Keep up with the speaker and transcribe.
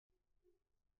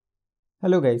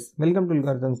Hello guys, welcome to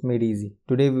Algorithms Made Easy.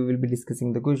 Today we will be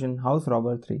discussing the question House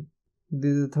Robber 3.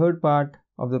 This is the third part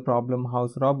of the problem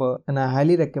House Robber, and I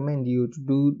highly recommend you to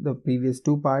do the previous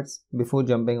two parts before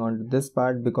jumping onto this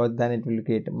part because then it will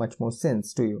create much more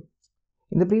sense to you.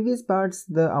 In the previous parts,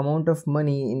 the amount of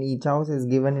money in each house is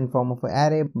given in form of an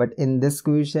array, but in this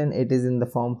question it is in the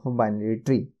form of a binary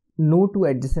tree. No two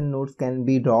adjacent nodes can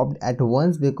be robbed at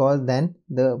once because then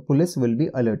the police will be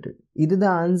alerted. Either the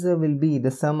answer will be the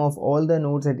sum of all the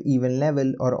nodes at even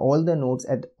level or all the nodes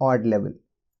at odd level.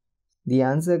 The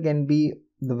answer can be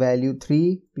the value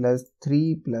 3 plus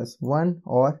 3 plus 1,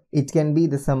 or it can be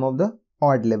the sum of the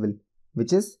odd level,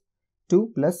 which is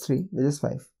 2 plus 3, which is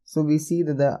 5. So we see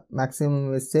that the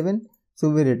maximum is 7, so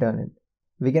we return it.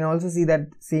 We can also see that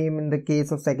same in the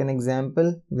case of second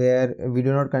example where we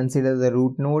do not consider the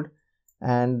root node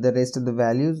and the rest of the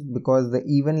values because the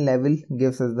even level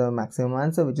gives us the maximum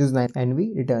answer, which is 9, and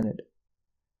we return it.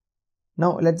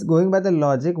 Now let's going by the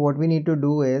logic, what we need to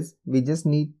do is we just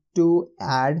need to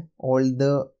add all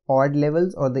the odd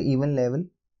levels or the even level,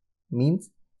 means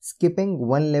skipping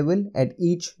one level at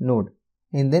each node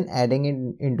and then adding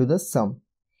it into the sum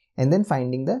and then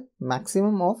finding the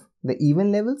maximum of the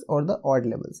even levels or the odd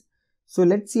levels. So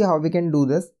let's see how we can do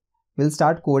this. We'll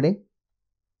start coding.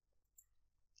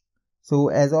 So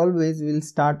as always, we'll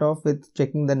start off with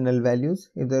checking the null values.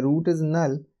 If the root is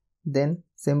null, then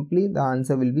simply the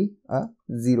answer will be a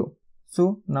 0.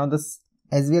 So now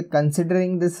as we are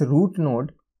considering this root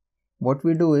node, what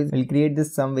we do is we'll create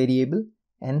this sum variable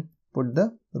and put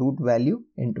the root value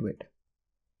into it.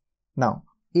 Now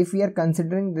if we are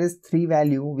considering this 3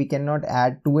 value, we cannot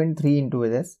add 2 and 3 into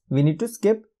this. We need to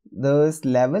skip this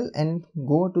level and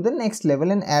go to the next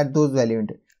level and add those values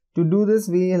into it. To do this,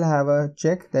 we will have a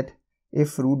check that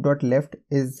if root.left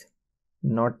is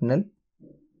not null,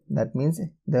 that means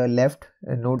the left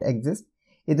node exists.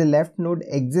 If the left node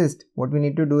exists, what we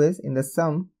need to do is in the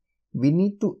sum, we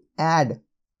need to add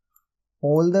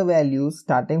all the values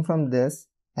starting from this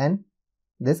and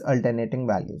this alternating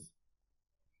values.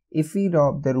 If we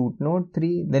rob the root node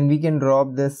 3, then we can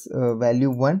rob this value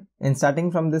 1 and starting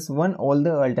from this 1 all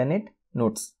the alternate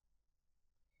nodes.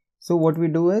 So what we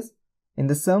do is in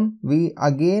the sum we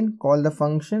again call the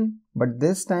function, but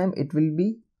this time it will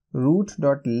be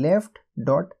root.left.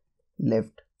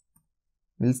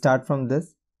 We'll start from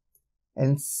this,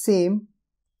 and same,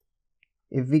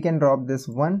 if we can rob this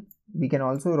 1, we can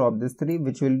also rob this 3,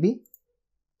 which will be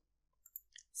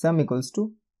sum equals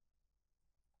to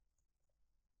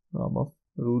rob of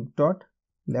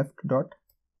root.left.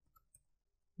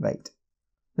 Right.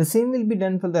 The same will be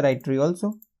done for the right tree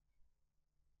also.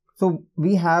 So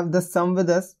we have the sum with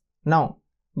us. Now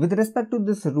with respect to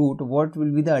this root, what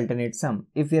will be the alternate sum?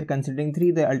 If we are considering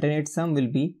 3, the alternate sum will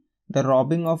be the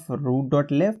robbing of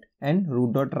root.left and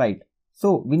root.right.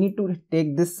 So we need to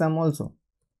take this sum also.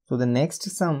 So the next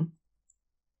sum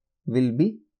will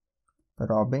be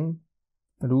robbing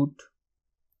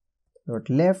root.left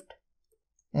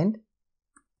and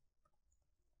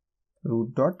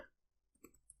root.right.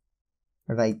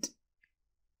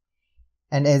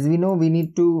 And as we know, we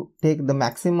need to take the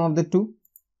maximum of the two.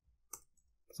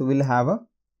 So we'll have a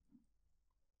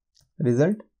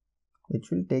result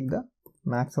which will take the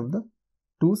max of the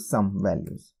two sum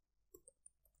values.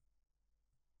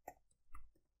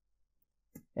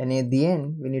 And at the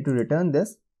end, we need to return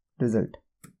this result.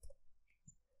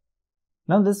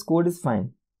 Now this code is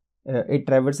fine. It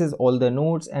traverses all the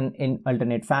nodes and in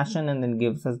alternate fashion and then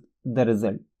gives us the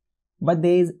result. But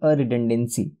there is a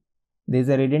redundancy. There is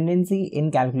a redundancy in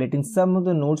calculating some of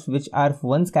the nodes which are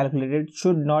once calculated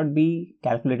should not be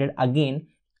calculated again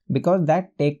because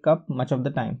that take up much of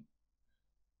the time.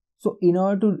 So in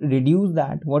order to reduce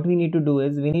that, what we need to do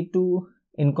is we need to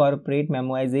incorporate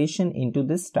memoization into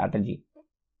this strategy.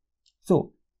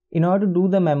 So in order to do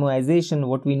the memoization,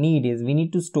 what we need is we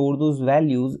need to store those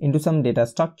values into some data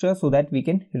structure so that we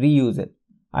can reuse it.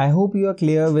 I hope you are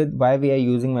clear with why we are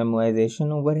using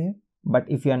memoization over here. But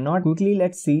if you are not, quickly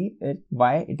let's see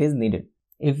why it is needed.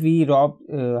 If we rob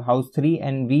house 3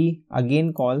 and we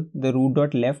again call the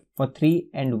root.left for 3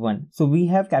 and 1. So we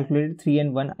have calculated 3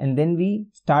 and 1 and then we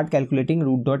start calculating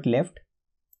root.left,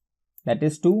 that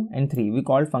is 2 and 3. We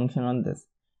call function on this.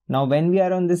 Now when we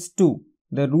are on this 2,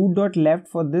 the root.left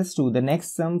for this 2, the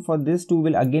next sum for this 2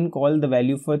 will again call the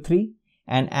value for 3,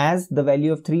 and as the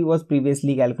value of 3 was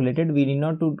previously calculated, we need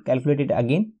not to calculate it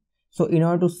again. So in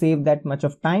order to save that much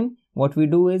of time, what we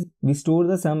do is we store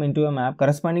the sum into a map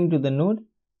corresponding to the node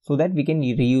so that we can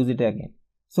reuse it again.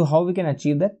 So how we can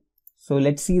achieve that? So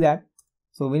let's see that.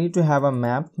 So we need to have a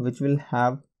map which will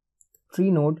have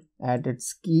tree node at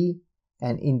its key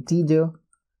an integer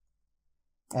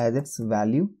as its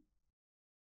value.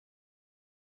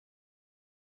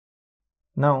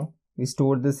 Now we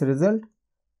store this result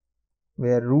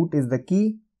where root is the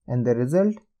key and the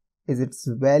result is its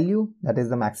value, that is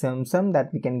the maximum sum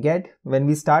that we can get when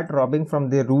we start robbing from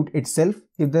the root itself.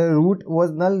 If the root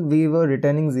was null, we were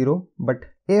returning 0, but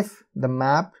if the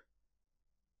map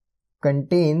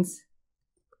contains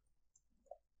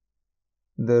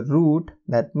the root,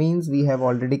 that means we have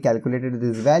already calculated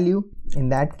this value. In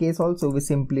that case also we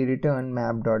simply return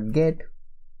map.get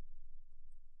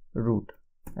root,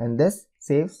 and this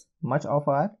saves much of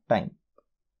our time.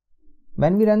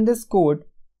 When we run this code,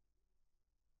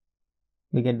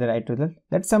 we get the right result.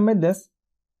 Let's submit this.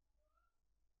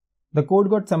 The code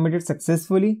got submitted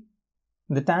successfully.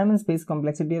 The time and space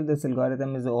complexity of this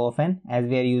algorithm is O of n, as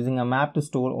we are using a map to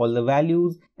store all the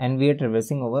values and we are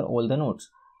traversing over all the nodes.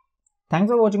 Thanks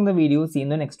for watching the video. See you in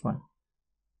the next one.